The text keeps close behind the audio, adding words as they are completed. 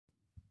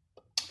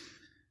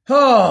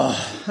Oh,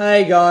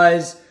 hey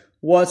guys,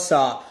 what's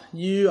up?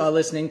 You are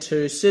listening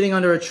to Sitting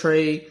Under a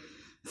Tree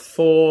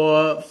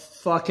for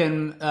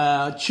fucking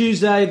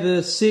Tuesday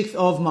the 6th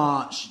of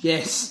March.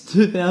 Yes,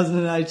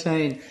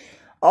 2018.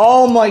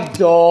 Oh my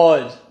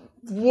god,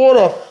 what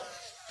a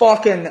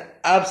fucking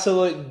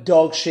absolute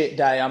dog shit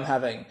day I'm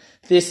having.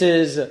 This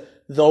is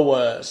the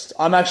worst.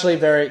 I'm actually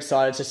very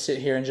excited to sit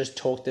here and just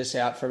talk this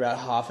out for about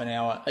half an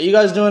hour. Are you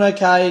guys doing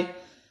okay?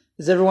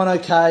 Is everyone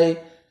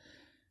okay?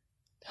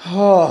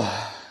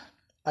 Oh,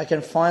 I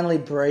can finally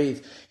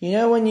breathe. You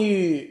know when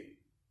you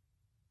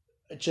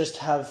just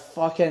have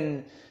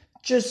fucking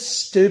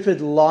just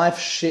stupid life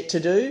shit to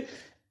do?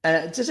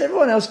 And does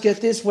everyone else get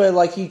this where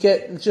like you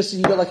got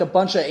like a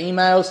bunch of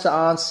emails to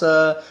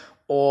answer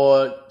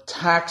or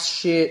tax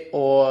shit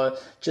or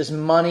just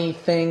money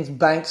things,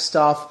 bank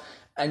stuff,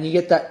 and you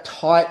get that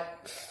tight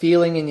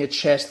feeling in your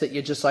chest that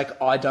you're just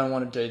like, I don't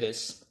want to do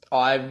this.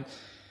 But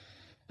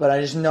I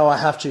just know I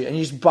have to. And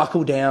you just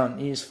buckle down.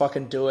 You just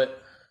fucking do it.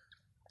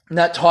 And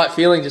that tight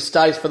feeling just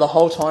stays for the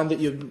whole time that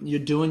you're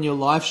doing your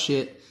life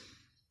shit.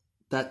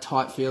 That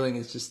tight feeling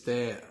is just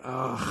there.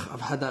 Ugh,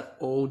 I've had that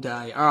all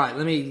day. All right,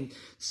 there's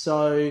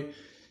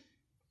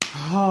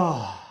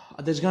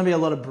going to be a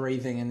lot of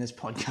breathing in this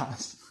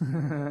podcast.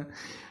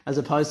 As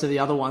opposed to the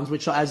other ones,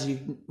 which, as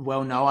you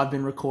well know, I've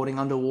been recording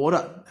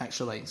underwater,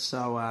 actually.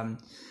 So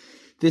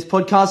this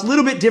podcast, a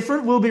little bit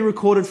different, will be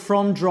recorded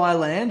from dry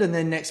land, and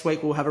then next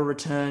week we'll have a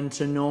return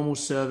to normal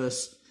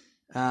service.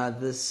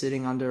 The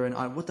sitting under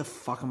what the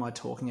fuck am I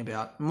talking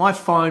about? My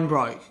phone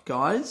broke,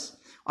 guys.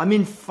 I'm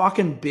in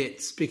fucking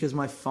bits because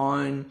my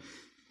phone.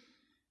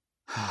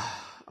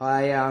 So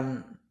I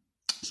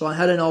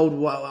had an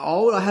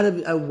I had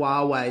a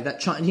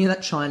Huawei. You know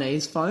that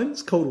Chinese phone?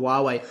 It's called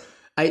Huawei.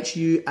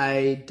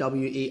 Huawei.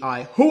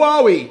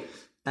 Huawei.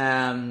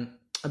 I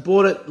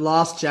bought it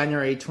last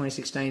January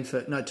 2016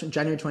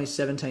 January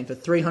 2017 for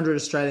 300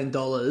 Australian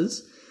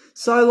dollars.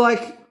 So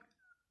like.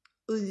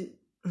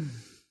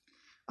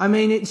 I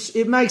mean,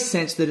 it makes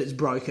sense that it's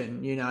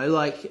broken, you know,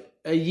 like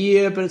a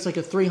year, but it's like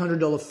a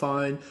 $300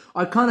 phone.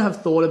 I kind of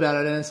have thought about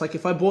it, and it's like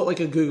if I bought like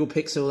a Google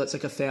Pixel, that's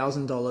like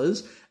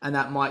 $1,000, and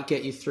that might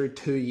get you through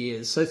 2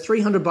 years. So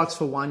 $300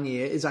 for 1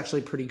 year is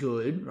actually pretty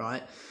good,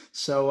 right?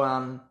 So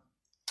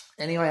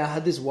anyway, I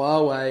had this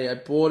Huawei. I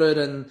bought it,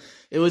 and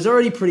it was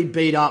already pretty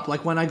beat up.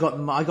 Like when I got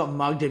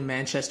mugged in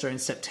Manchester in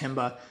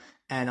September.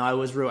 And I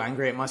was real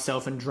angry at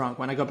myself and drunk.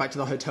 When I got back to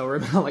the hotel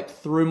room, I like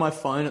threw my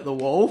phone at the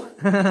wall.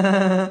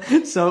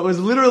 So it was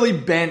literally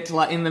bent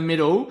like in the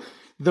middle.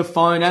 The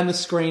phone and the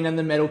screen and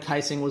the metal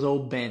casing was all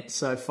bent.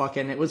 So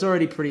it was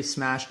already pretty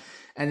smashed.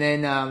 And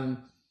then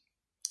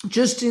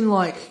just in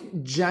like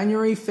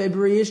January,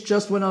 February-ish,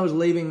 just when I was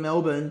leaving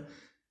Melbourne,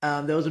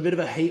 there was a bit of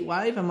a heat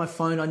wave and my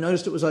phone, I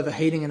noticed it was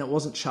overheating and it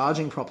wasn't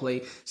charging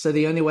properly. So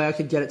the only way I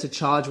could get it to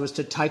charge was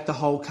to take the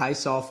whole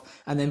case off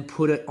and then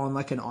put it on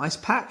like an ice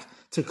pack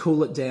to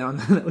cool it down,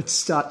 and it would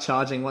start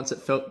charging once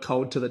it felt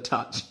cold to the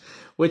touch,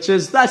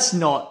 that's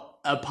not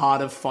a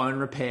part of phone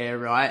repair,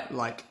 right?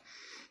 Like,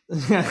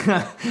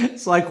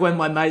 it's like when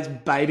my mate's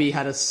baby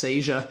had a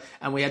seizure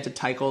and we had to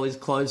take all his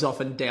clothes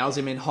off and douse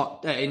him in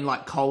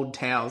cold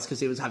towels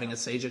because he was having a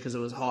seizure because it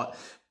was hot.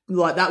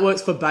 Like that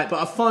works for but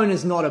a phone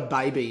is not a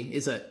baby,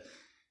 is it?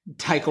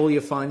 Take all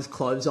your phone's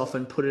clothes off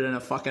and put it in a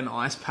fucking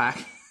ice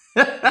pack.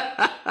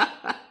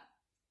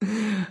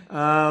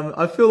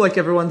 I feel like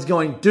everyone's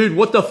going, dude,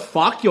 what the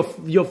fuck?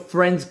 Your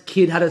friend's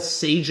kid had a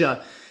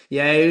seizure.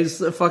 Yeah, he was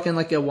fucking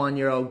like a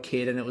 1-year-old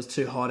kid and it was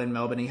too hot in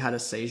Melbourne. He had a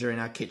seizure in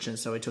our kitchen,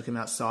 so we took him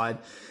outside.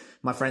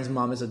 My friend's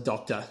mum is a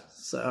doctor.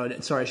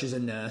 She's a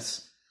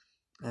nurse.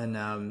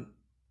 And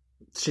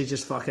she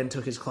just fucking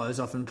took his clothes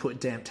off and put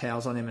damp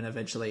towels on him and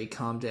eventually he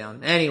calmed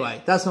down.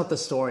 Anyway, that's not the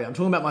story. I'm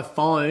talking about my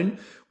phone,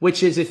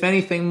 which is, if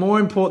anything, more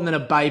important than a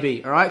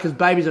baby, all right? Because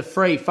babies are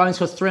free. Phones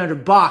cost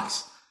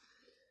 $300.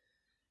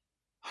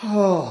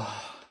 Oh,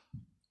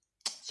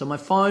 so my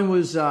phone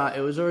was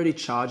it was already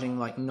charging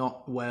like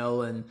not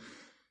well, and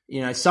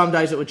you know some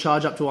days it would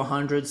charge up to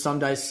 100, some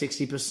days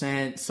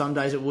 60%, some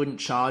days it wouldn't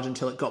charge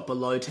until it got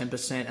below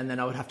 10%, and then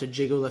I would have to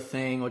jiggle the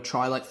thing or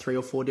try like 3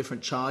 or 4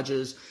 different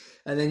charges,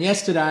 and then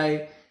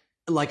yesterday,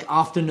 like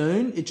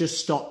afternoon, it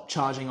just stopped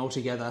charging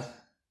altogether,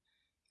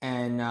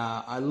 and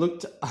I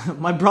looked.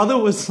 My brother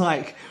was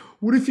like,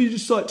 "What if you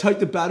just like take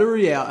the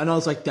battery out?" And I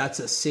was like,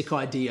 "That's a sick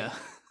idea."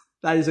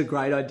 That is a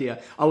great idea.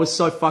 I was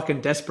so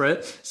fucking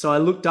desperate. So I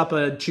looked up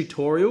a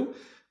tutorial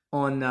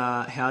on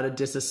how to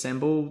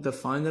disassemble the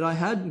phone that I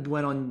had.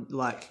 Went on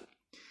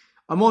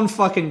I'm on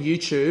fucking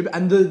YouTube,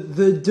 and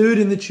the dude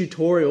in the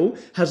tutorial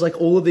has like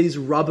all of these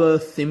rubber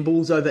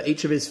thimbles over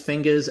each of his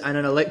fingers and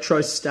an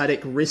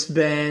electrostatic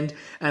wristband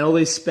and all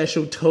these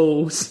special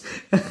tools.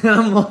 And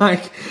I'm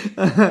like,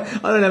 I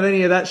don't have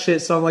any of that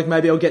shit. So I'm like,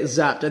 maybe I'll get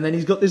zapped. And then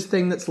he's got this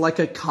thing that's like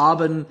a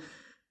carbon,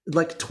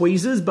 like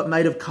tweezers, but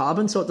made of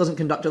carbon, so it doesn't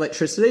conduct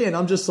electricity. And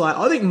I'm just like,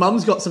 I think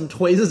mum's got some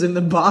tweezers in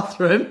the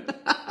bathroom.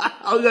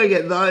 I'll go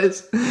get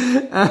those.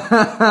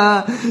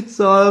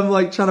 So I'm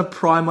like trying to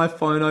pry my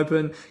phone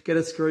open, get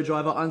a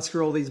screwdriver,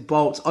 unscrew all these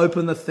bolts,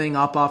 open the thing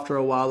up after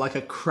a while, like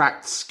a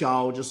cracked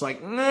skull, just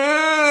like, and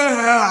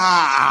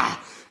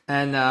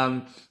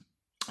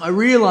I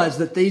realized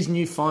that these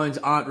new phones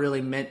aren't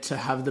really meant to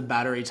have the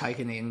battery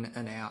taken in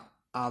and out,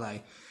 are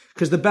they?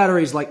 Because the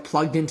battery's like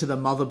plugged into the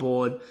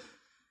motherboard,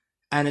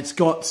 and it's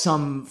got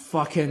some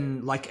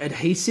fucking like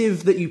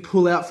adhesive that you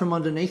pull out from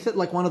underneath it,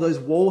 like one of those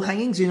wall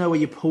hangings, you know, where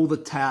you pull the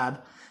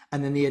tab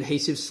and then the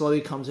adhesive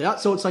slowly comes out.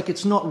 So it's like,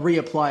 it's not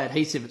reapply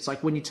adhesive. It's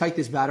like when you take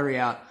this battery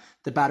out,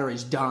 the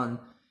battery's done.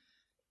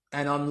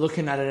 And I'm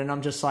looking at it and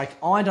I'm just like,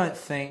 I don't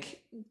think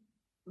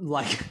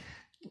like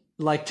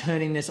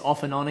turning this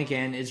off and on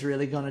again is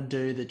really going to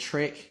do the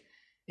trick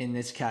in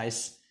this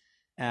case.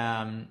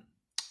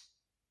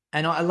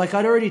 And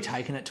I'd already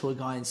taken it to a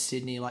guy in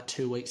Sydney like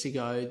 2 weeks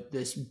ago,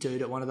 this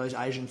dude at one of those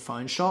Asian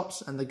phone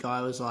shops. And the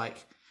guy was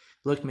like,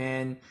 look,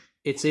 man,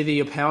 it's either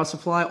your power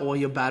supply or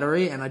your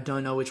battery, and I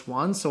don't know which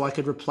one. So I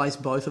could replace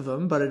both of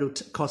them, but it'll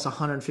cost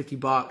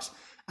 $150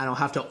 and I'll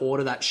have to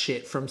order that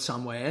shit from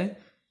somewhere.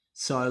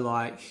 So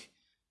like,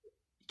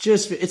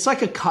 it's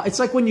like a car. It's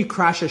like when you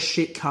crash a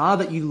shit car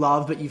that you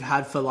love, but you've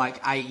had for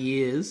like 8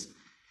 years.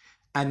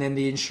 And then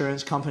the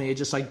insurance company are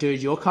just like,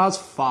 dude, your car's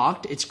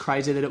fucked. It's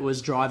crazy that it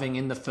was driving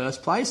in the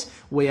first place.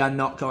 We are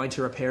not going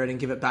to repair it and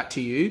give it back to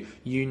you.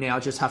 You now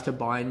just have to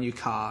buy a new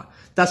car.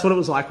 That's what it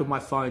was like with my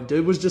phone.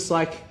 Dude was just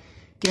like,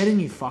 get a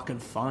new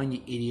fucking phone,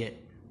 you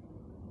idiot.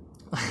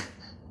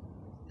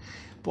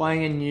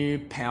 Buying a new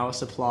power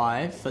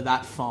supply for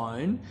that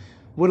phone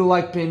would have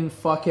like been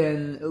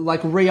fucking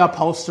like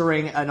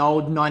reupholstering an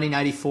old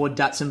 1984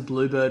 Datsun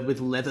Bluebird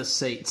with leather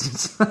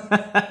seats.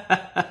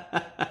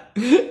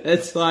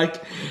 It's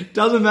like,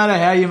 doesn't matter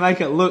how you make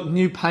it look,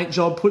 new paint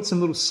job, put some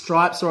little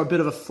stripes or a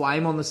bit of a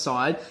flame on the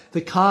side, the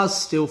car's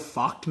still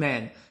fucked,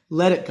 man.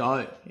 Let it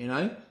go, you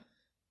know?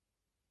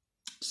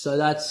 So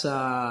that's, so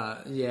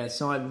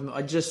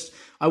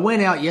I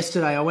went out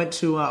yesterday. I went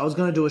to, I was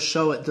going to do a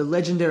show at the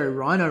legendary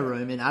Rhino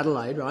Room in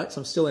Adelaide, right?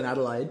 So I'm still in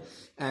Adelaide,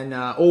 and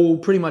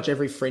pretty much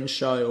every Fringe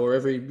show or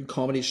every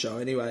comedy show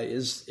anyway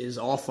is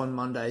off on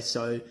Monday.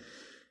 So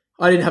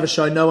I didn't have a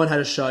show. No one had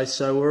a show.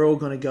 So we're all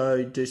going to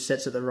go do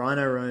sets at the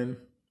Rhino Room.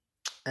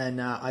 And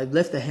I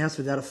left the house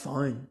without a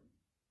phone.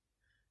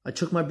 I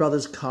took my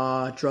brother's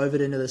car, drove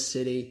it into the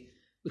city.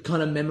 We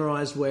kind of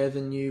memorized where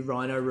the new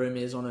Rhino Room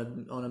is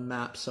on a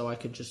map, so I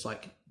could just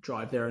like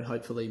drive there and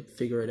hopefully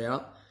figure it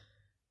out.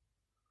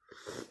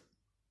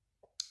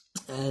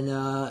 And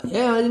I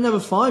didn't have a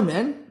phone,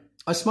 man.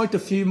 I smoked a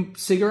few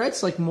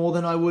cigarettes, like more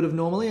than I would have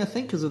normally, I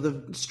think, because of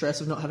the stress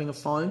of not having a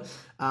phone.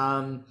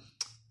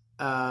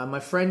 My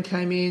friend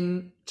came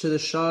in to the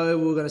show.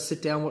 We were going to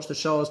sit down, watch the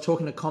show. I was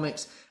talking to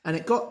comics, and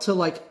it got to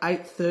like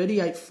 8:30,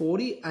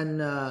 8:40,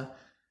 and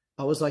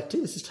I was like,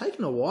 dude, this is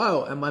taking a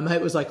while. And my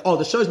mate was like, oh,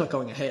 the show's not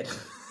going ahead.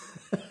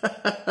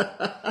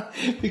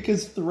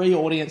 Because 3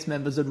 audience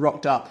members had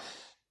rocked up.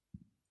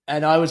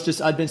 And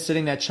I'd been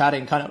sitting there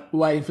chatting, kind of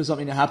waiting for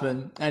something to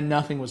happen, and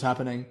nothing was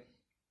happening.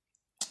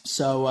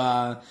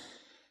 So,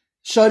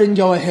 show didn't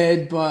go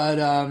ahead, but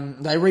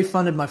they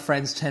refunded my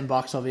friends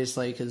 $10,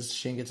 obviously, because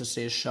she didn't get to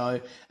see a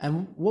show.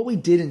 And what we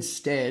did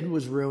instead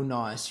was real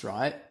nice,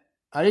 right?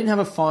 I didn't have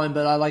a phone,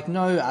 but I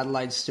know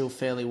Adelaide still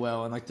fairly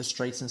well and like the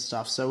streets and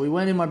stuff. So we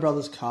went in my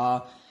brother's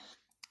car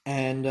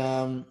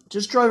and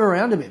just drove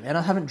around a bit, man.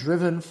 I haven't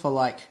driven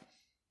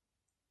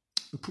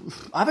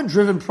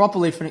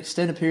properly for an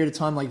extended period of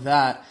time like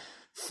that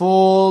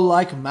for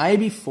like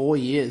maybe 4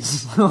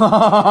 years. That's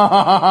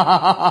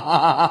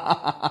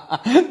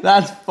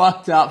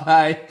fucked up,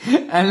 hey?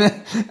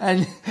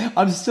 And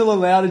I'm still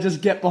allowed to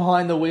just get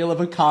behind the wheel of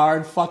a car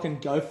and fucking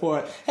go for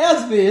it.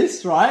 How's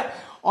this, right?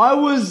 I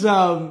was,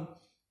 so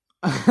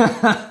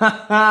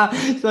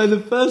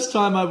the first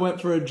time I went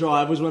for a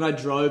drive was when I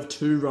drove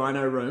to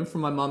Rhino Room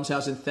from my mum's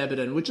house in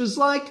Theberton, which is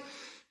like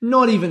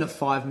not even a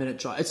 5-minute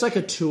drive. It's like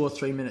a 2 or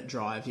 3 minute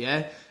drive,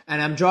 yeah? And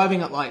I'm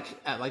driving at like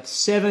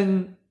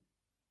 7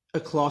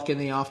 o'clock in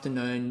the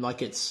afternoon,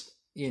 like it's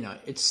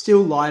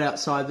still light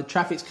outside, the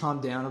traffic's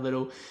calmed down a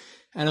little,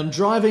 and I'm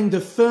driving the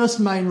first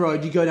main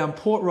road. You go down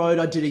Port Road,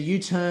 I did a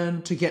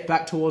U-turn to get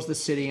back towards the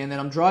city, and then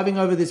I'm driving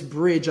over this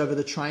bridge over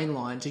the train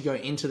line to go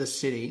into the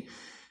city,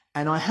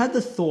 and I had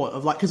the thought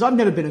of like, because I've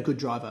never been a good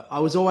driver. I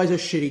was always a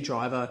shitty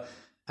driver.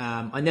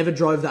 I never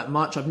drove that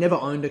much. I've never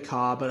owned a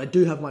car, but I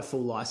do have my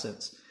full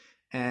license.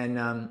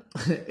 And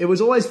it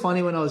was always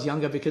funny when I was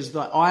younger because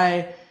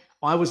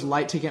I was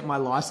late to get my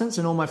license,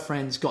 and all my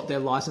friends got their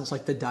license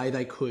like the day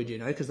they could,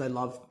 because they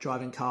love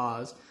driving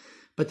cars.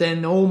 But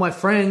then all my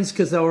friends,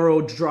 because they were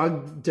all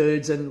drug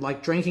dudes and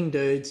like drinking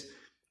dudes,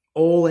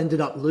 all ended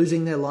up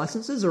losing their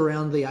licenses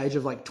around the age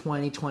of like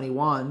 20,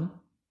 21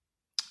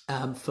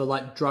 for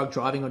like drug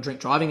driving or drink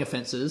driving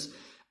offenses.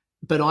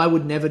 But I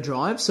would never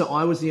drive, so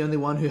I was the only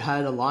one who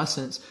had a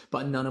license,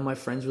 but none of my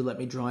friends would let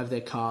me drive their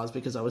cars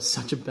because I was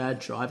such a bad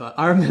driver.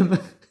 I remember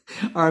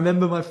I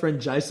remember my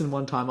friend Jason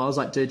one time, I was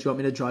like, dude, do you want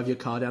me to drive your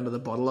car down to the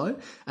Bottle?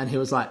 And he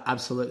was like,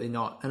 absolutely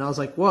not. And I was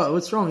like, what?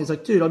 What's wrong? He's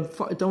like, dude, I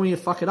don't want you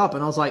to fuck it up.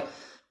 And I was like,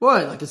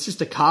 what? Like, it's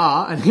just a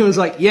car. And he was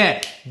like,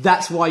 yeah,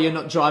 that's why you're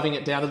not driving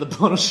it down to the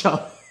bottle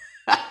shop.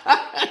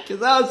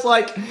 Because I was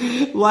like,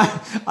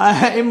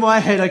 in my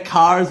head, a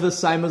car is the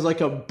same as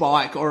like a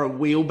bike or a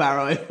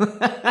wheelbarrow.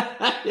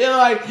 You're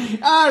like,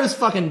 just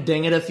fucking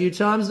ding it a few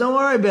times. Don't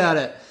worry about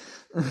it.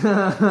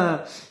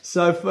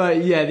 So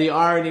the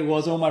irony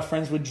was all my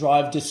friends would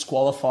drive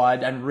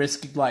disqualified and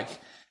risk like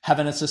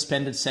having a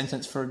suspended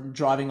sentence for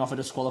driving off a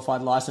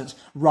disqualified license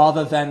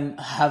rather than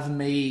have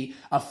me,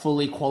 a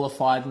fully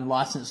qualified and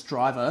licensed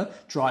driver,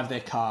 drive their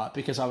car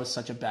because I was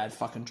such a bad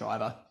fucking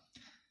driver.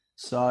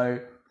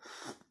 So,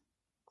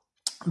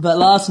 but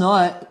last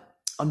night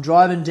I'm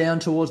driving down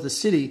towards the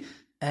city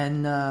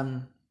and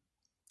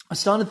I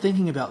started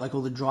thinking about like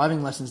all the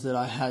driving lessons that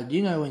I had.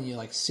 You know, when you're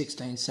like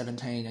 16,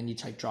 17 and you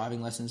take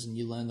driving lessons and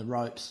you learn the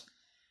ropes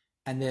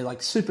and they're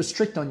like super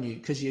strict on you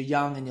because you're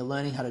young and you're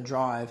learning how to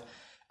drive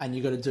and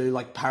you got to do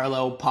like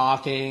parallel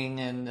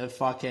parking and a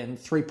fucking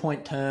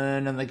 3-point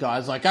turn. And the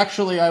guy's like,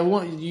 actually,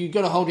 you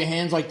got to hold your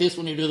hands like this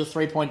when you do the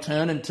 3-point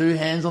turn and 2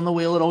 hands on the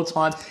wheel at all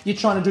times. You're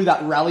trying to do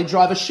that rally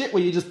driver shit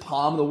where you just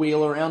palm the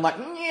wheel around like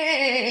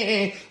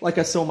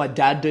I saw my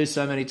dad do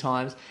so many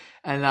times.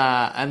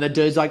 And the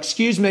dude's like,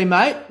 excuse me,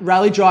 mate,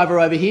 rally driver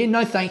over here.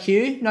 No, thank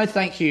you. No,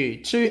 thank you.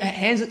 2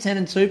 hands at 10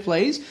 and 2,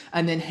 please.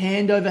 And then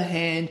hand over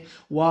hand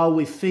while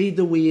we feed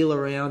the wheel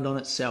around on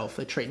itself.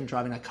 They're treating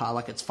driving a car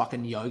like it's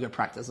fucking yoga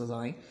practice or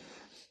something.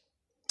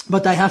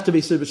 But they have to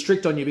be super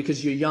strict on you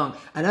because you're young.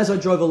 And as I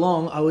drove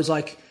along, I was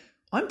like,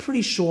 I'm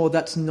pretty sure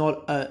that's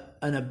not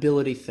an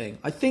ability thing.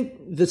 I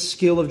think the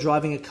skill of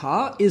driving a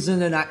car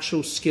isn't an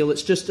actual skill.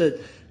 It's just a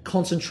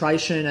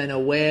concentration and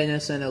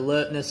awareness and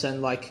alertness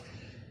and like,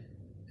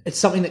 it's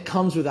something that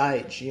comes with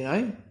age, you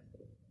know?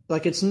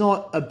 Like, it's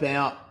not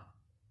about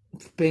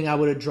being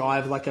able to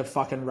drive like a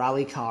fucking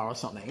rally car or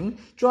something.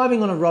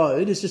 Driving on a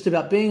road is just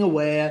about being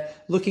aware,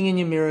 looking in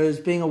your mirrors,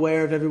 being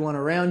aware of everyone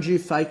around you,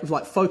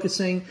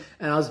 focusing.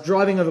 And I was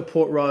driving over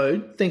Port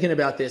Road thinking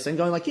about this and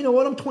going like, you know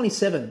what? I'm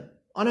 27.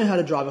 I know how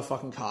to drive a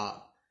fucking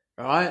car,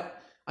 right?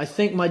 I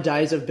think my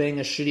days of being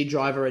a shitty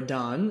driver are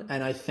done,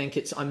 and I think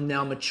I'm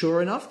now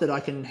mature enough that I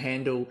can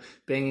handle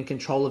being in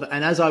control of it.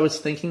 And as I was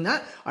thinking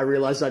that, I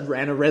realized I'd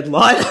ran a red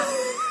light.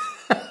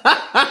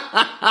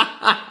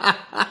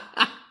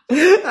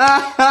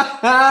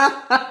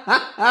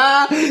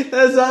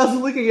 As I was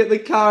looking at the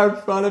car in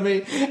front of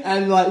me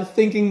and like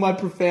thinking my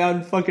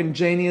profound fucking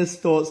genius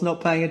thoughts,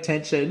 not paying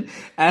attention,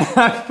 and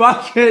I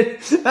fucking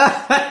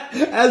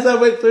as I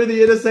went through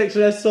the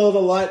intersection, I saw the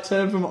light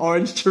turn from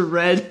orange to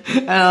red,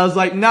 and I was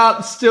like,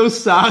 "Nah, still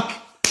suck."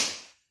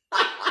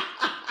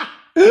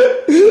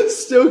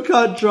 Still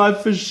can't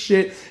drive for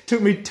shit.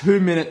 Took me 2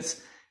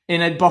 minutes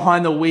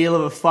behind the wheel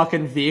of a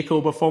fucking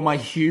vehicle before my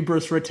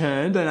hubris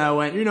returned, and I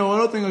went, you know, I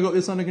don't think I got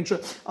this under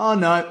control. Oh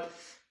no,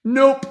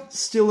 nope,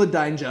 still a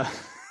danger.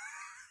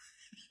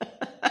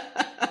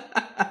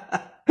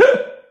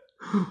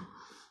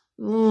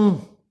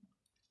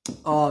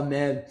 Oh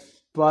man,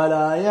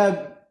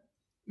 but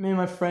me and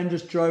my friend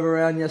just drove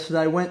around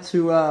yesterday. Went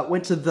to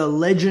the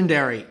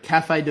legendary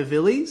Cafe de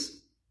Villiers,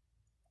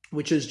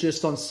 which is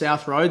just on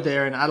South Road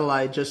there in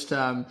Adelaide,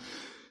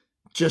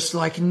 just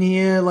like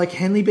near like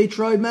Henley Beach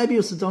Road, maybe,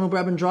 or Sir Donald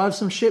Bradman Drive,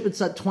 some shit. It's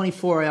that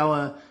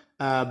 24-hour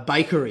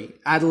bakery.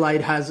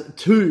 Adelaide has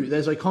 2.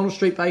 There's O'Connell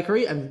Street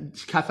Bakery and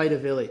Cafe de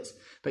Villiers.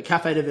 But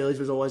Cafe de Villiers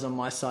was always on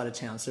my side of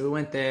town. So we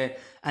went there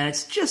and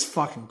it's just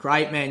fucking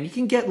great, man. You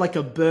can get like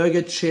a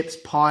burger, chips,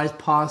 pies,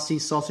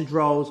 pasties, sausage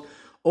rolls.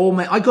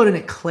 I got an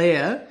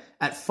eclair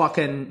at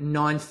fucking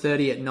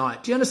 9:30 at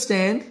night. Do you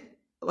understand?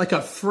 Like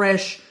a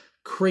fresh,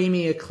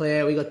 creamy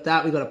eclair. We got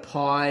that. We got a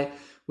pie.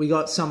 We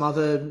got some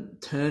other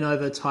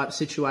turnover type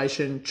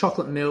situation,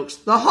 chocolate milks,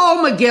 the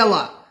whole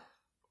Magella.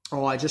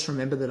 Oh, I just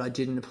remembered that I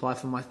didn't apply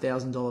for my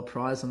 $1,000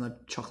 prize on the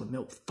chocolate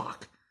milk.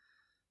 Fuck.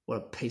 What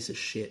a piece of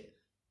shit.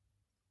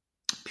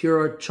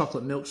 Pure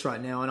chocolate milks right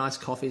now and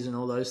iced coffees and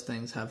all those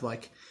things have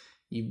like,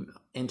 you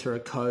enter a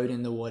code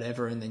in the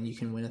whatever and then you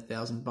can win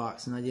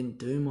 $1,000 and I didn't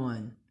do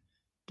mine.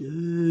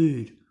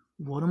 Dude,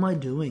 what am I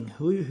doing?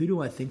 Who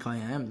do I think I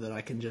am that I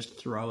can just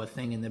throw a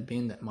thing in the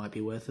bin that might be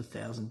worth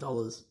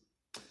 $1,000?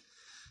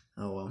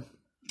 Oh well.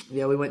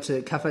 Yeah, we went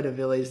to Cafe de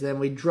Villiers, then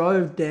we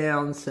drove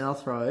down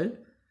South Road,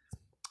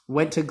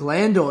 went to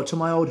Glandore, to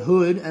my old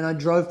hood, and I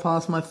drove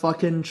past my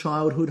fucking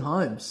childhood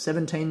home,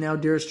 17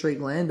 Naldera Street,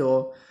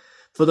 Glandore,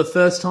 for the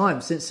first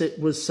time since it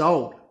was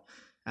sold.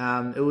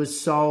 It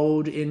was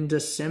sold in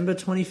December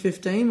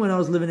 2015 when I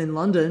was living in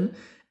London,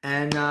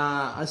 and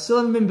I still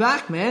haven't been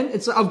back, man.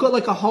 I've got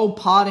like a whole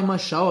part in my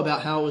show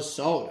about how it was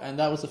sold, and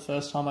that was the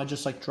first time I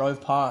just like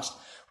drove past.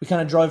 We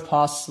kind of drove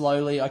past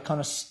slowly. I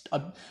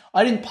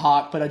didn't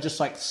park, but I just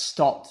like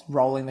stopped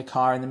rolling the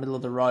car in the middle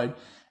of the road,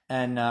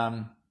 and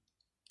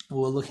we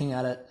were looking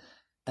at it.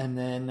 And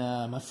then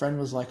my friend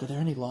was like, "Are there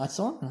any lights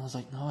on?" And I was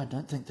like, "No, I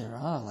don't think there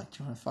are. Like, do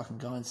you want to fucking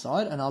go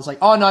inside?" And I was like,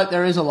 "Oh no,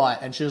 there is a light."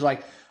 And she was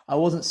like, I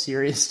wasn't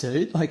serious,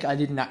 dude. Like, I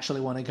didn't actually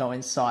want to go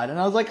inside. And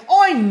I was like,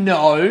 I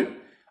know.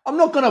 I'm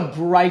not going to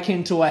break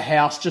into a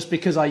house just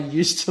because I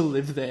used to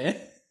live there.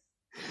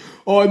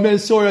 Oh, man,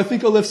 sorry. I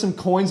think I left some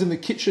coins in the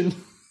kitchen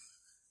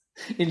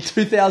in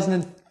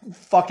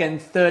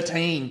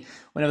 2013,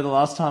 whenever the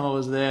last time I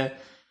was there.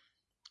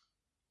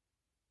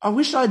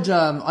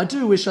 I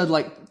do wish I'd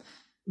like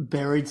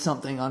buried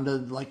something under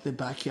like the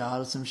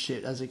backyard or some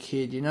shit as a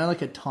kid, you know,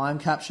 like a time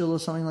capsule or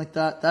something like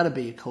that. That'd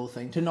be a cool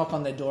thing to knock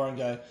on their door and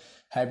go,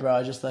 hey bro,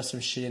 I just left some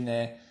shit in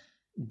there,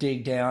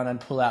 dig down and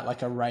pull out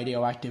like a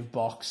radioactive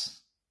box,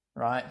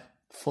 right?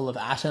 Full of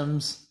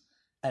atoms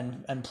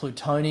and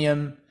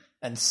plutonium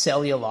and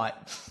cellulite.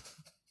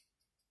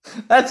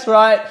 That's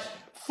right.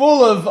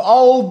 Full of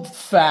old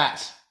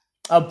fat.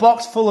 A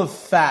box full of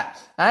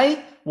fat,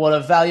 eh? What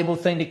a valuable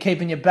thing to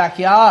keep in your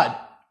backyard.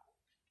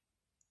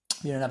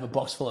 If you don't have a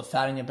box full of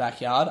fat in your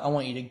backyard, I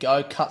want you to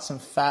go cut some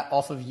fat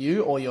off of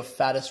you or your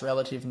fattest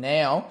relative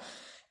now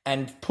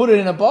and put it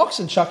in a box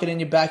and chuck it in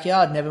your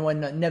backyard.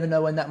 Never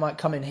know when that might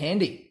come in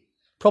handy.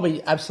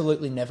 Probably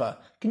absolutely never.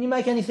 Can you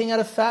make anything out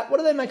of fat? What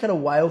do they make out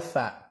of whale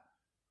fat?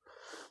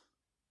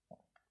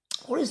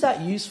 What is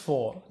that used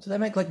for? Do they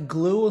make like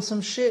glue or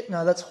some shit?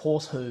 No, that's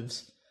horse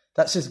hooves.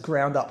 That's just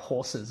ground up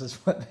horses is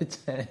what they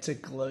turn into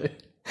glue.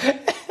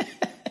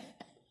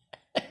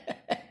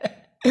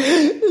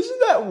 Isn't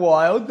that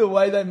wild? The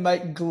way they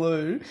make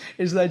glue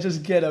is they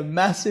just get a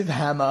massive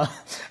hammer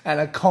and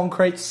a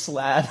concrete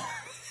slab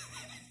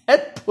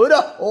and put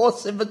a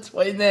horse in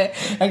between there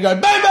and go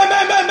bang, bang,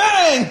 bang, bang,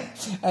 bang,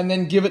 and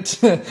then give it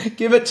to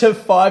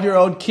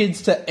 5-year-old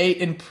kids to eat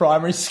in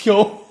primary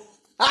school.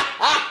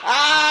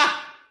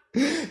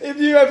 If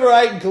you ever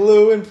ate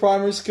glue in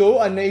primary school,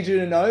 I need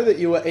you to know that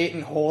you were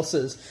eating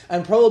horses.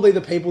 And probably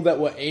the people that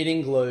were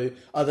eating glue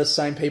are the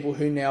same people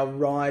who now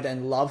ride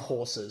and love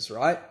horses,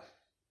 right?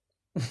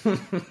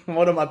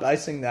 What am I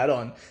basing that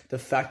on? The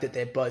fact that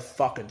they're both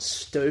fucking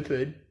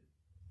stupid.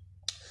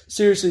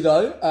 Seriously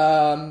though,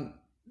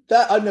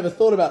 that I've never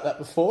thought about that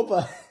before,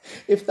 but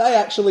if they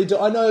actually do,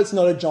 I know it's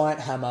not a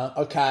giant hammer.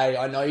 Okay,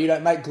 I know you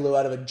don't make glue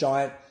out of a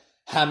giant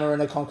hammer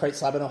and a concrete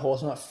slab and a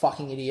horse. I'm not a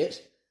fucking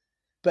idiot.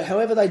 But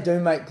however they do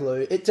make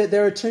glue,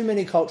 there are too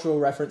many cultural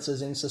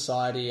references in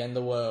society and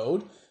the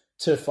world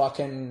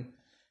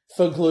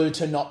for glue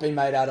to not be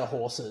made out of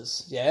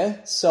horses.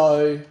 Yeah,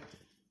 so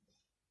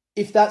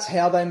if that's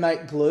how they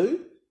make glue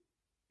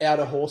out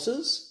of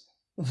horses,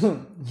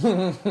 or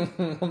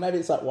maybe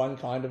it's like one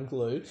kind of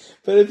glue,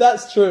 but if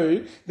that's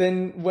true,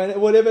 then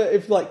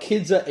if like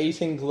kids are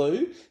eating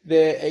glue,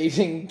 they're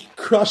eating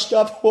crushed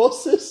up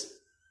horses.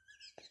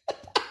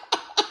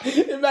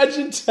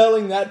 Imagine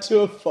telling that to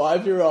a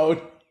 5-year-old.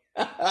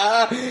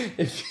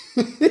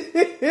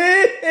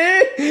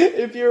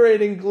 If you're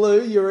eating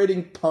glue, you're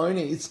eating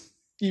ponies.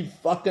 You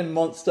fucking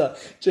monster.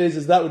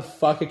 Jesus, that would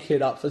fuck a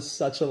kid up for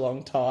such a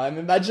long time.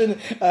 Imagine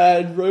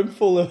a room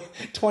full of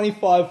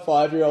 25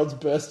 5-year-olds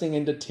bursting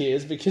into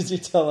tears because you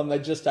tell them they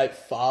just ate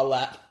Far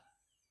Lap.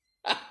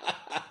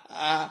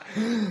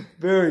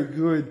 Very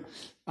good.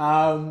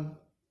 What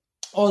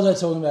was I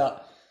talking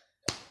about?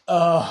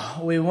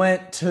 We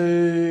went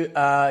to,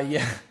 how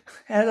did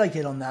I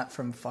get on that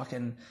from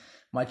fucking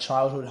my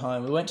childhood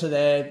home? We went to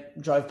there,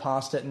 drove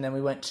past it, and then we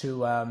went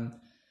to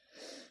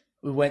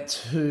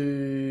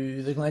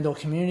the Glendale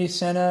Community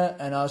Centre,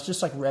 and I was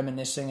just like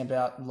reminiscing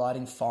about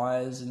lighting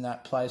fires in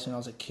that place when I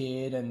was a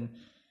kid and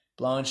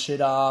blowing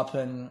shit up.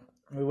 And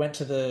we went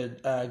to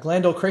the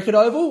Glendale Cricket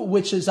Oval,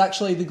 which is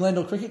actually the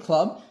Glendale Cricket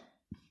Club,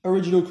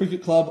 original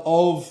cricket club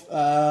of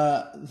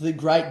the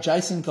great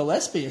Jason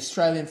Gillespie,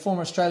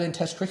 former Australian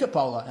Test cricket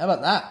bowler. How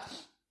about that?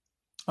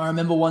 I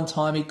remember one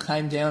time he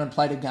came down and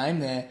played a game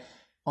there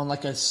on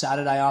like a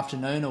Saturday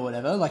afternoon or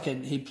whatever.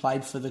 He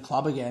played for the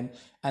club again,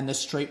 and the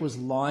street was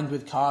lined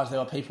with cars. There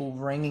were people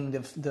ringing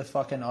the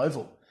fucking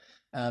oval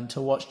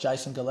to watch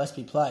Jason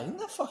Gillespie play. Isn't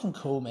that fucking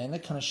cool, man?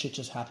 That kind of shit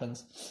just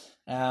happens.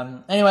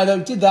 Anyway, they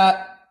did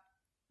that.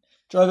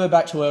 Drove her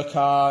back to her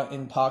car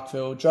in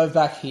Parkville. Drove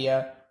back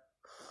here.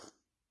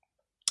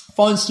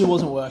 Phone still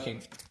wasn't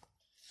working.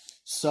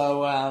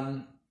 So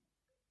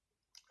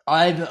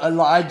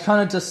I'd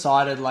kind of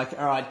decided, like,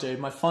 all right, dude,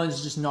 my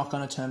phone's just not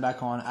going to turn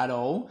back on at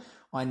all.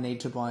 I need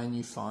to buy a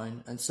new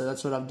phone. And so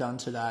that's what I've done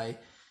today.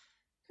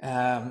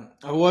 I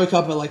woke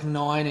up at like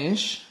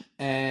 9-ish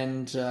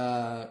and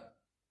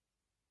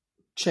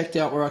checked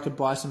out where I could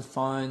buy some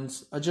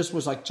phones. I just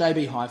was like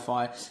JB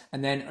Hi-Fi.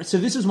 And then, so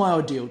this is my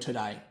ordeal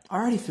today. I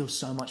already feel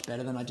so much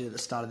better than I did at the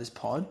start of this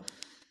pod.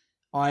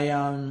 So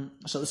at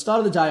the start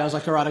of the day, I was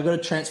like, all right, I've got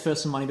to transfer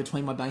some money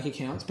between my bank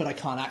accounts, but I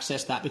can't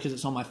access that because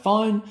it's on my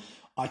phone.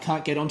 I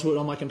can't get onto it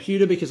on my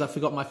computer because I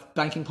forgot my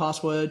banking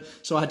password.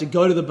 So I had to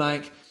go to the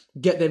bank,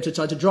 get them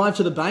to drive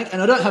to the bank,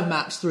 and I don't have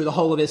maps through the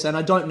whole of this, and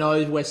I don't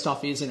know where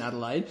stuff is in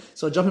Adelaide.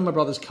 So I jump in my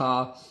brother's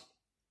car,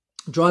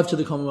 drive to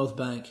the Commonwealth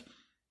Bank,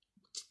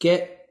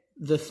 get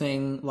the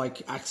thing like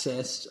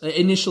accessed.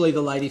 Initially,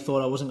 the lady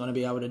thought I wasn't going to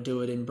be able to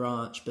do it in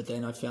branch, but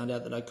then I found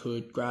out that I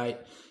could. Great.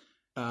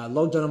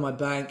 Logged on my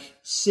bank,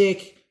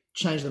 sick,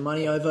 change the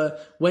money over,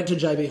 went to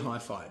JB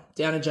Hi-Fi,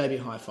 down to JB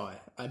Hi-Fi.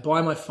 I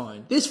buy my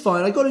phone. This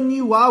phone, I got a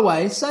new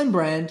Huawei, same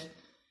brand.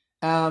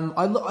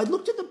 I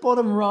looked at the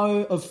bottom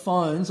row of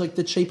phones, like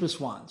the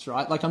cheapest ones,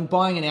 right? Like I'm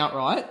buying it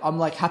outright. I'm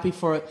like happy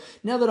for it.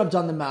 Now that I've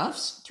done the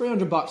maths,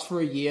 $300 for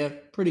a year,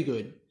 pretty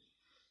good.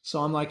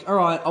 So I'm like, all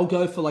right, I'll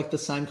go for like the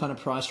same kind of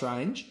price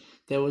range.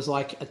 There was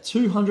like a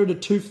 $200, a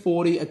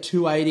 $240, a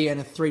 $280, and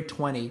a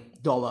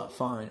 $320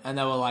 phone. And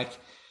they were like,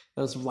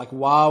 there was like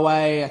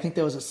Huawei. I think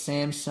there was a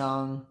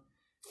Samsung,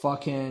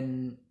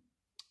 and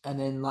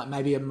then like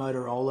maybe a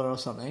Motorola or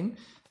something.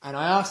 And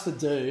I asked the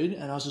dude,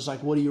 and I was just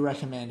like, what do you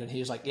recommend? And he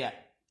was like, yeah,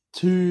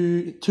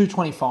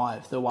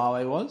 225 the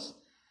Huawei was.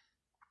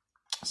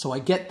 So I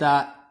get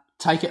that,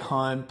 take it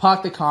home,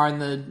 park the car in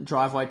the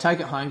driveway, take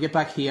it home, get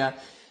back here,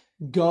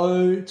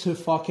 go to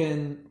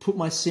fucking put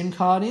my SIM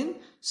card in.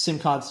 SIM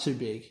card's too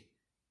big.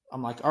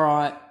 I'm like, all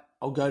right,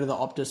 I'll go to the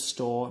Optus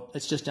store.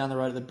 It's just down the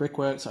road at the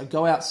Brickworks. I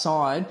go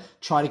outside,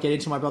 try to get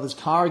into my brother's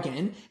car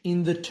again.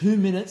 In the 2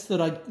 minutes that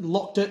I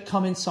locked it,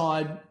 come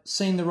inside,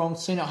 seen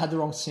I had the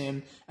wrong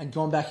SIM, and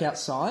gone back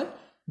outside,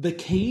 the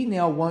key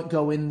now won't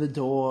go in the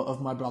door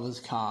of my brother's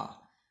car.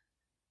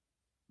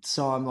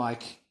 So I'm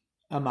like,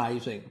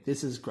 amazing.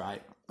 This is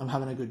great. I'm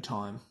having a good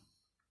time.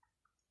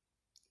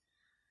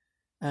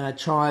 And I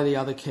try the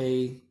other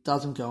key,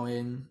 doesn't go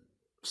in.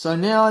 So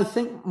now I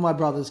think my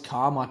brother's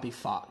car might be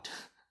fucked.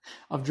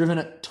 I've driven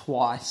it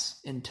twice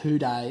in 2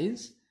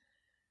 days,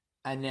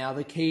 and now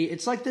the key,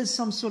 it's like there's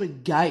some sort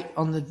of gate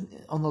on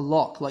the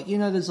lock. Like, you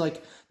know, there's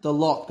like the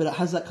lock, but it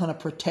has that kind of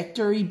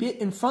protectory bit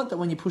in front that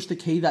when you push the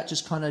key, that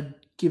just kind of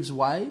gives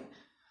way.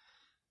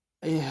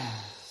 Yeah,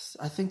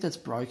 I think that's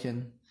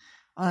broken.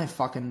 I don't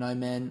fucking know,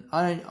 man.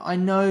 I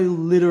know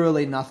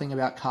literally nothing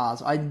about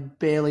cars. I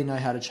barely know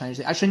how to change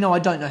it. Actually, no, I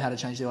don't know how to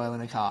change the oil in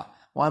a car.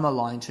 Why am I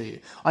lying to you?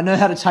 I know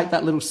how to take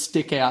that little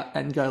stick out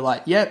and go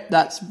like, yep,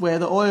 that's where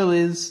the oil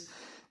is.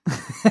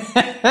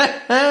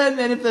 And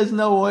then if there's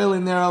no oil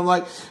in there, I'm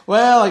like,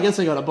 well, I guess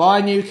I got to buy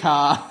a new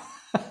car.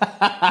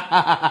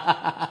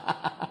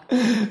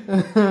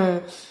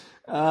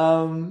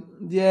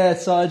 Yeah,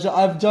 so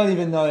I don't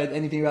even know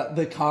anything about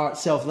the car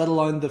itself, let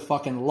alone the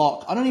fucking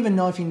lock. I don't even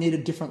know if you need a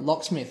different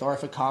locksmith or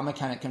if a car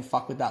mechanic can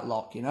fuck with that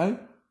lock, you know?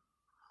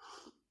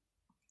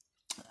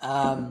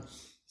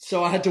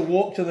 So I had to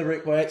walk to the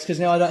Brickworks because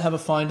now I don't have a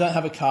phone, don't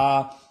have a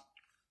car.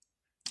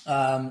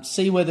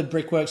 See where the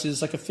Brickworks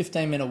is, like a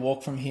 15-minute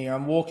walk from here.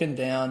 I'm walking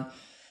down.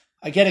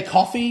 I get a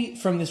coffee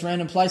from this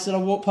random place that I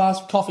walk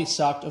past. Coffee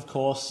sucked, of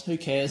course. Who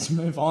cares?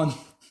 Move on.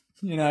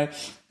 You know,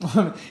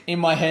 in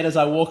my head as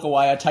I walk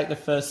away, I take the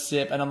first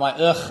sip and I'm like,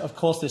 ugh, of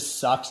course this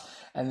sucks.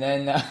 And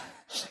then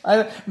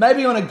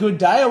maybe on a good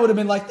day I would have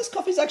been like, this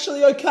coffee's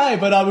actually okay.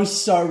 But I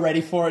was so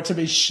ready for it to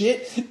be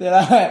shit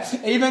that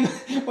even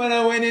when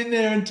I went in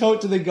there and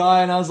talked to the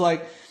guy and I was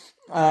like,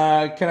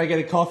 can I get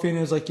a coffee? And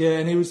he was like, yeah.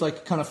 And he was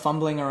like kind of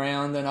fumbling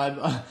around. And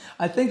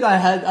I think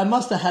I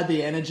must have had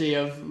the energy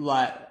of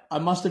like, I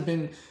must have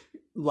been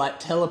like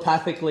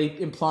telepathically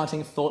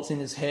implanting thoughts in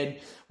his head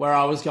where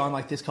I was going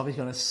like, this coffee's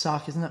going to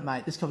suck, isn't it,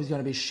 mate? This coffee's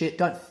going to be shit.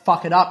 Don't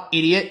fuck it up,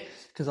 idiot.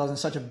 Because I was in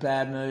such a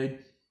bad mood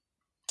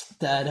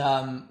that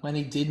when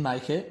he did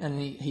make it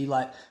and he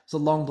like, it was a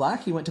long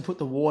black, he went to put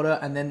the water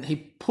and then he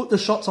put the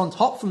shots on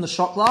top from the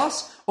shot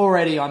glass.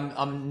 Already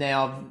I'm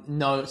now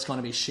know it's going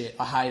to be shit.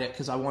 I hate it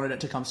because I wanted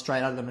it to come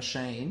straight out of the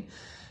machine.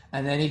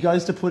 And then he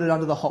goes to put it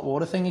under the hot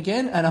water thing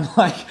again. And I'm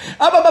like,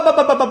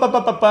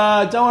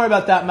 don't worry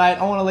about that, mate.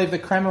 I want to leave the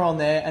crema on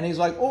there. And he's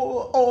like,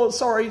 oh,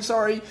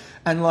 sorry.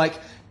 And like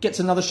gets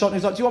another shot. And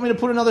he's like, do you want me to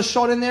put another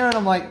shot in there? And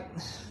I'm like,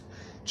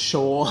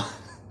 sure.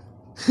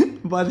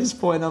 By this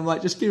point, I'm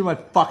like, just give me my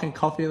fucking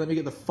coffee and let me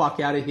get the fuck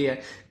out of here.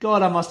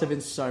 God, I must have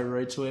been so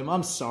rude to him.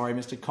 I'm sorry,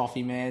 Mr.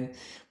 Coffee Man.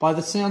 By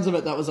the sounds of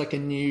it, that was like a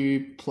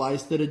new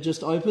place that had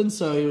just opened.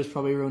 So he was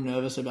probably real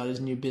nervous about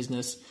his new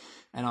business.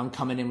 And I'm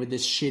coming in with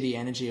this shitty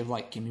energy of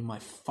like, give me my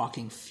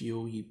fucking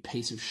fuel, you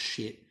piece of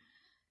shit.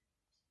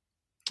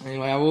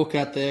 Anyway, I walk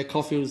out there.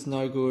 Coffee was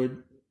no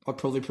good. I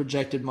probably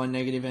projected my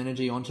negative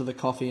energy onto the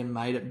coffee and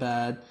made it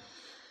bad.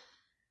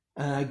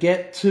 I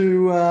go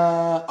to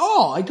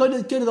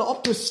the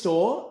Optus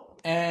store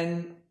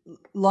and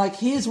like,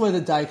 here's where the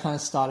day kind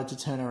of started to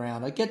turn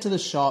around. I get to the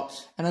shop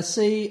and I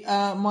see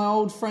my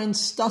old friend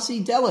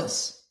Stussy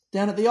Dallas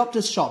down at the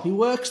Optus shop. He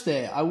works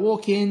there. I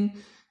walk in.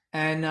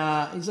 And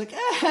he's like,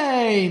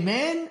 hey,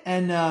 man,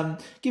 and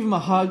give him a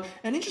hug.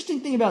 An interesting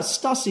thing about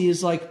Stussy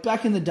is, like,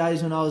 back in the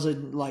days when I was a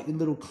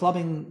little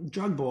clubbing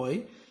drug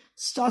boy,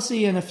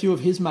 Stussy and a few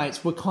of his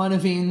mates were kind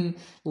of in,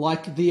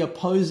 like, the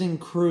opposing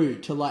crew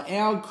to, like,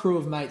 our crew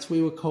of mates.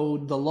 We were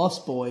called the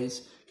Lost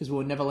Boys because we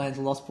were Neverland's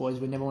Lost Boys.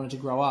 We never wanted to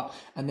grow up.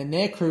 And then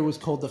their crew was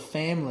called the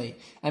Family.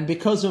 And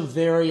because of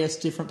various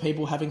different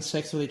people having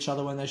sex with each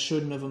other when they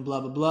shouldn't have and blah,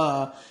 blah,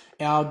 blah,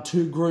 our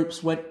two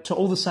groups went to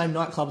all the same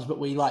nightclubs, but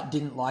we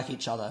didn't like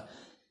each other.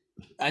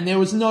 And there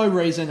was no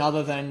reason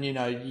other than, you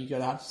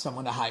gotta have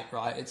someone to hate,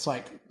 right? It's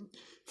like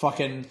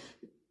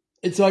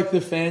it's like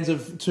the fans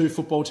of two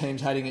football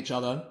teams hating each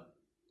other.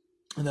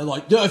 And they're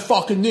like, they're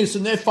fucking this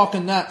and they're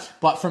fucking that.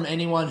 But from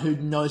anyone who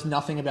knows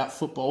nothing about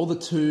football, the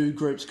two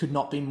groups could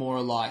not be more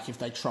alike if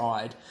they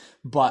tried.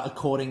 But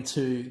according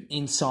to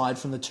inside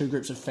from the two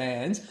groups of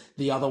fans,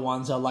 the other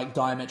ones are like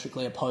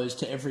diametrically opposed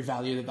to every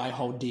value that they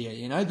hold dear.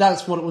 You know,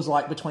 that's what it was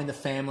like between the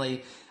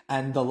family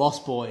and the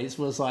Lost Boys.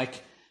 Was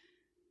like,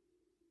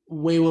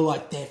 we were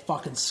like, they're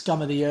fucking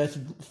scum of the earth,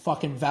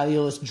 fucking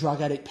valueless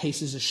drug addict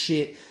pieces of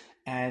shit.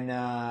 And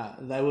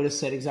they would have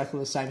said exactly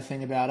the same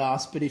thing about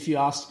us. But if you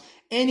asked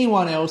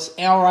anyone else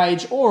our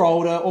age or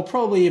older or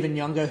probably even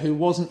younger who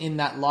wasn't in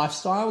that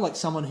lifestyle, like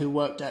someone who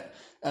worked at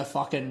a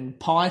fucking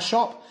pie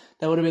shop,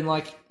 they would have been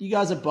like, you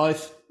guys are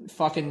both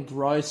fucking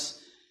gross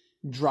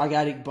drug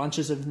addict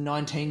bunches of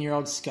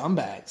 19-year-old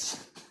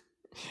scumbags.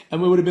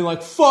 And we would have been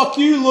like, fuck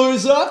you,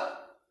 loser.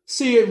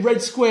 See you at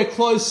Red Square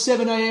closed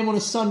 7 a.m. on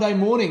a Sunday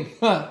morning.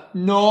 Huh,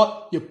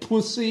 not, you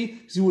pussy.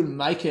 Because you wouldn't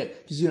make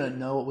it because you don't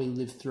know what we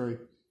lived through.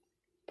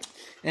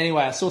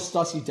 Anyway, I saw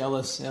Stassi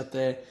Dallas out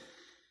there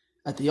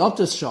at the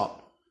Optus shop.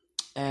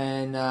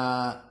 And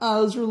it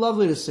was real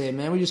lovely to see him,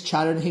 man. We just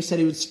chatted and he said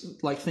he was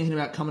like thinking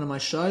about coming to my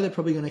show. They're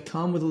probably going to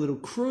come with a little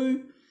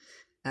crew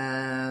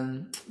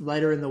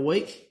later in the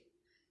week.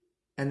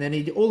 And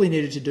then all he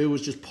needed to do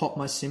was just pop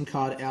my SIM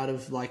card out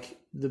of like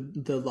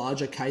the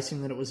larger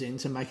casing that it was in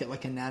to make it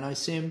like a nano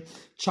SIM.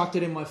 Chucked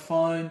it in my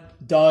phone.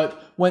 Dope.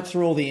 Went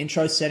through all the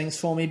intro settings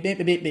for me. Beep,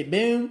 beep, beep, beep,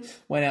 boom.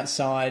 Went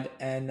outside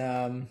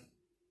and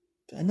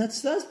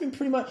that's been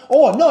pretty much...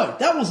 Oh, no,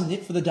 that wasn't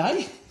it for the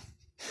day.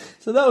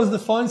 So that was the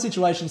phone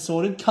situation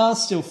sorted.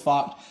 Car's still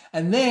fucked.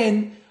 And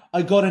then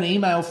I got an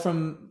email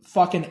from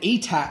fucking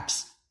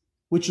eTax,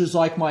 which was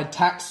like my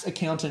tax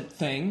accountant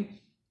thing.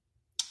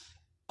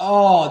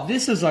 Oh,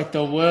 this is like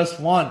the worst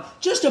one.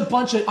 Just a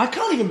bunch of... I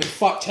can't even be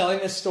fucked telling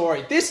this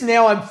story. This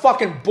now I'm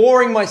fucking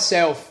boring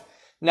myself.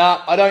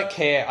 Nah, I don't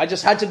care. I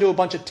just had to do a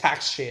bunch of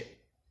tax shit.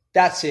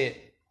 That's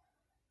it.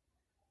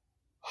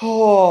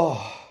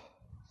 Oh,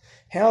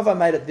 how have I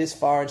made it this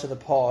far into the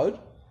pod?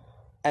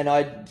 And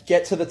I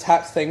get to the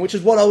tax thing, which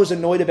is what I was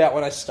annoyed about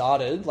when I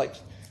started. Like,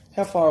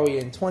 how far are we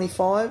in?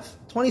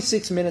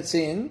 26 minutes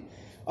in.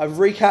 I've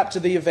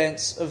recapped the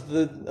events of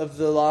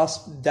the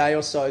last day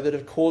or so that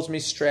have caused me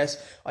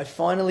stress. I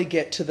finally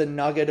get to the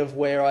nugget of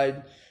where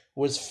I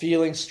was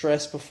feeling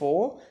stress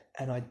before,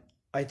 and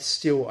I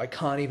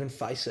can't even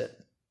face it.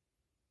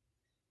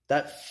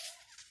 That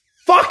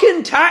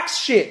fucking tax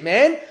shit,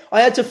 man.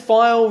 I had to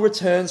file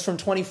returns from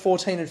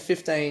 2014 and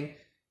 15.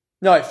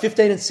 No,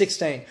 15 and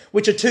 16,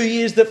 which are 2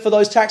 years that for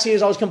those tax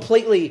years I was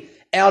completely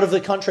out of the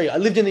country. I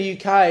lived in the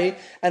UK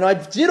and I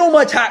did all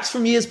my tax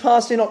from years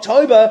past in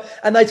October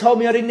and they told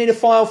me I didn't need to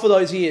file for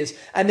those years.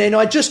 And then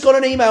I just got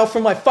an email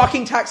from my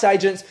fucking tax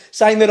agents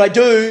saying that I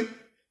do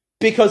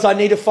because I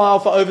need to file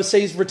for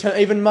overseas return,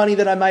 even money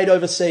that I made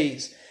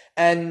overseas.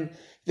 And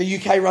the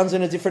UK runs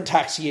in a different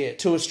tax year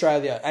to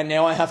Australia. And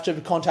now I have to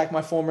contact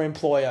my former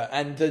employer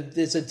and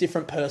there's a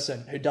different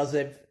person who does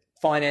their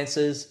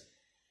finances.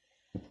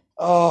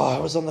 Oh, I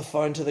was on the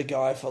phone to the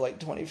guy for like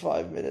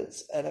 25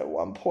 minutes. And at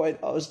one point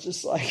I was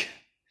just like,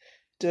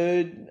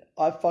 dude,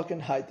 I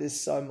fucking hate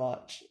this so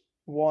much.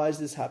 Why is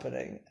this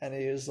happening? And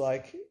he was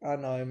like, I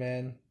know,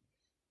 man.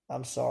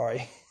 I'm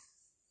sorry.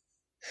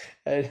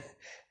 And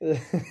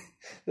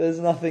there's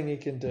nothing you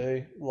can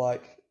do.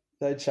 Like,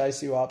 they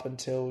chase you up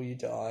until you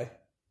die.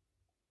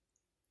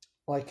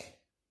 Like,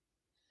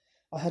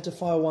 I had to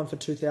file one for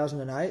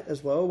 2008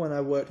 as well when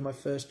I worked my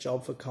first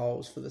job for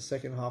Coles for the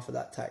second half of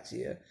that tax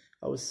year.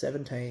 I was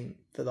 17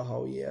 for the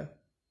whole year.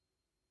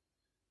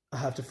 I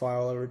have to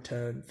file a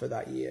return for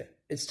that year.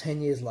 It's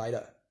 10 years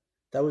later.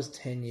 That was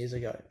 10 years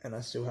ago, and I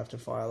still have to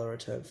file a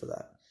return for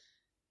that.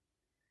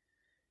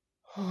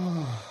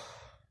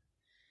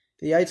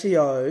 The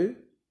ATO,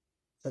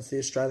 that's the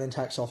Australian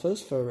Tax Office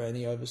for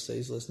any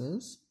overseas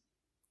listeners.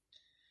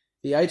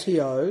 The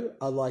ATO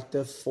are like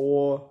the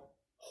 4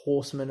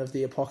 horsemen of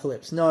the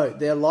apocalypse. No,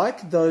 they're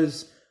like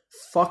those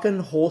fucking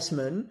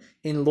horsemen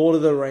in Lord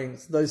of the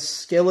Rings. Those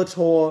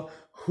Skeletor,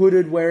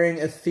 hooded, wearing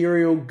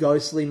ethereal,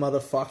 ghostly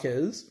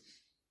motherfuckers.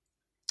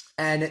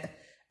 And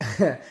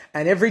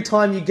every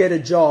time you get a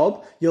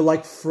job, you're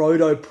like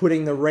Frodo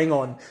putting the ring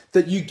on.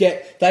 That you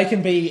get, they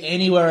can be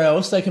anywhere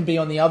else. They can be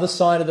on the other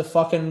side of the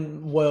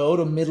fucking world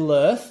or Middle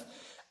Earth.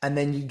 And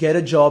then you get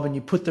a job and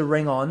you put the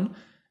ring on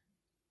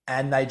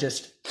and they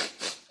just...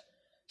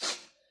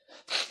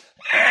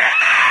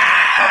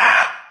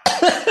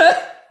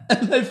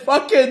 and they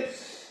fucking...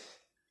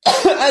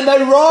 and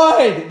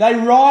they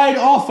ride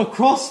off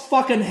across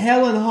fucking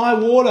hell and high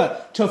water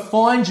to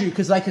find you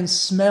because they can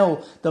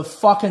smell the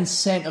fucking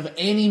scent of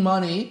any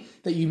money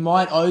that you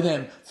might owe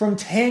them from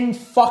 10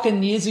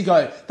 fucking years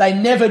ago. They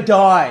never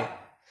die.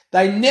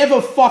 They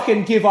never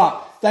fucking give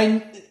up.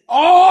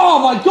 Oh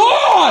my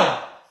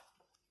God!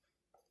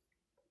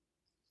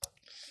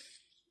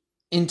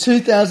 In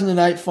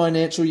 2008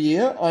 financial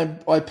year,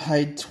 I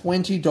paid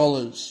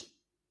 $20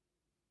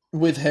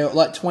 withheld,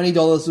 like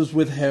 $20 was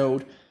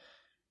withheld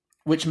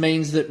which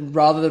means that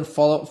rather than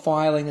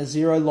filing a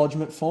zero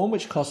lodgement form,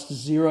 which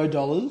costs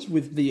 $0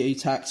 with the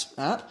eTax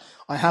app,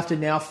 I have to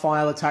now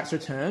file a tax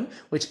return,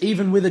 which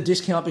even with a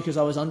discount because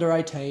I was under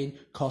 18,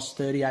 costs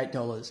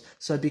 $38.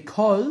 So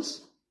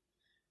because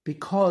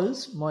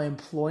my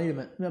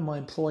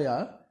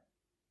employer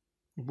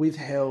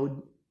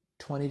withheld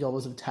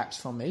 $20 of tax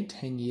from me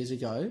 10 years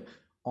ago,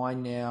 I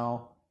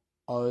now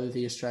owe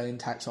the Australian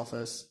Tax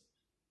Office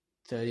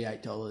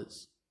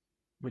 $38,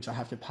 which I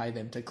have to pay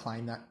them to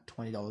claim that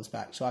 $20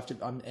 back. So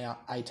I'm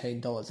out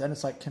 $18. And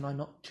it's like, can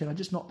I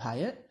just not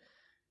pay it?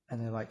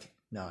 And they're like,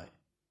 no.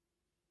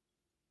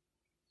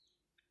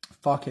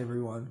 Fuck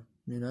everyone,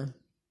 you know?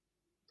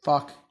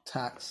 Fuck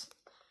tax.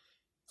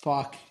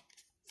 Fuck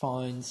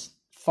phones.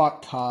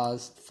 Fuck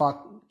cars.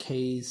 Fuck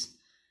keys.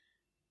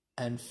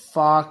 And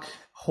fuck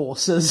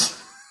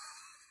horses.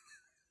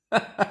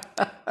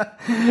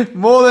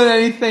 More than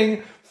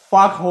anything,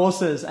 fuck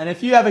horses. And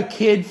if you have a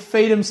kid,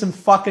 feed him some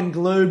fucking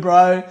glue,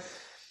 bro.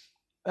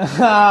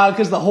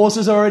 Because the horse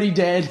is already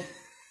dead.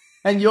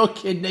 And your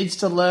kid needs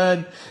to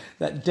learn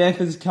that death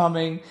is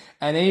coming.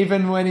 And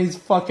even when he's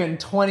fucking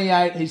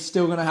 28, he's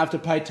still going to have to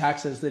pay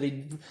taxes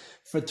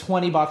for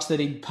 $20 that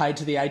he paid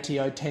to the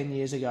ATO 10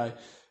 years ago.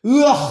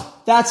 Ugh,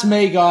 that's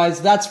me,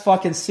 guys. That's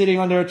fucking sitting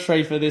under a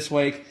tree for this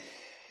week.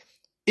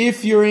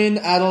 If you're in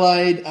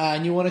Adelaide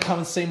and you want to come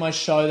and see my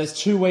show, there's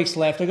 2 weeks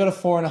left. I got a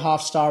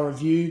 4.5-star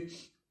review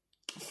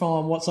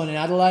from What's On in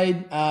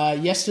Adelaide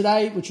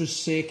yesterday, which was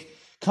sick.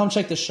 Come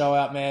check the show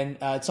out, man.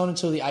 It's on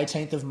until the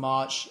 18th of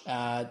March.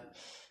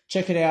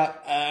 Check it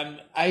out.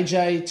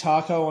 AJ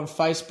Taco on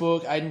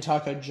Facebook, Aiden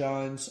Taco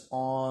Jones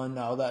on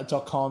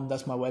 .com.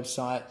 That's my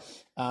website.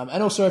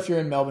 And also if you're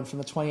in Melbourne from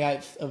the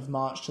 28th of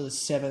March to the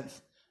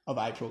 7th of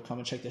April, come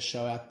and check the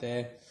show out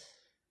there.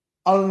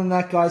 Other than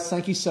that, guys,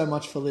 thank you so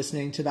much for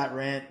listening to that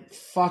rant.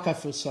 Fuck, I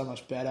feel so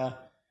much better.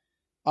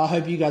 I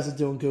hope you guys are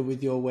doing good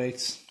with your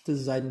weeks. This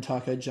is Aiden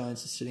Taco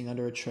Jones sitting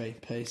under a tree.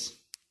 Peace.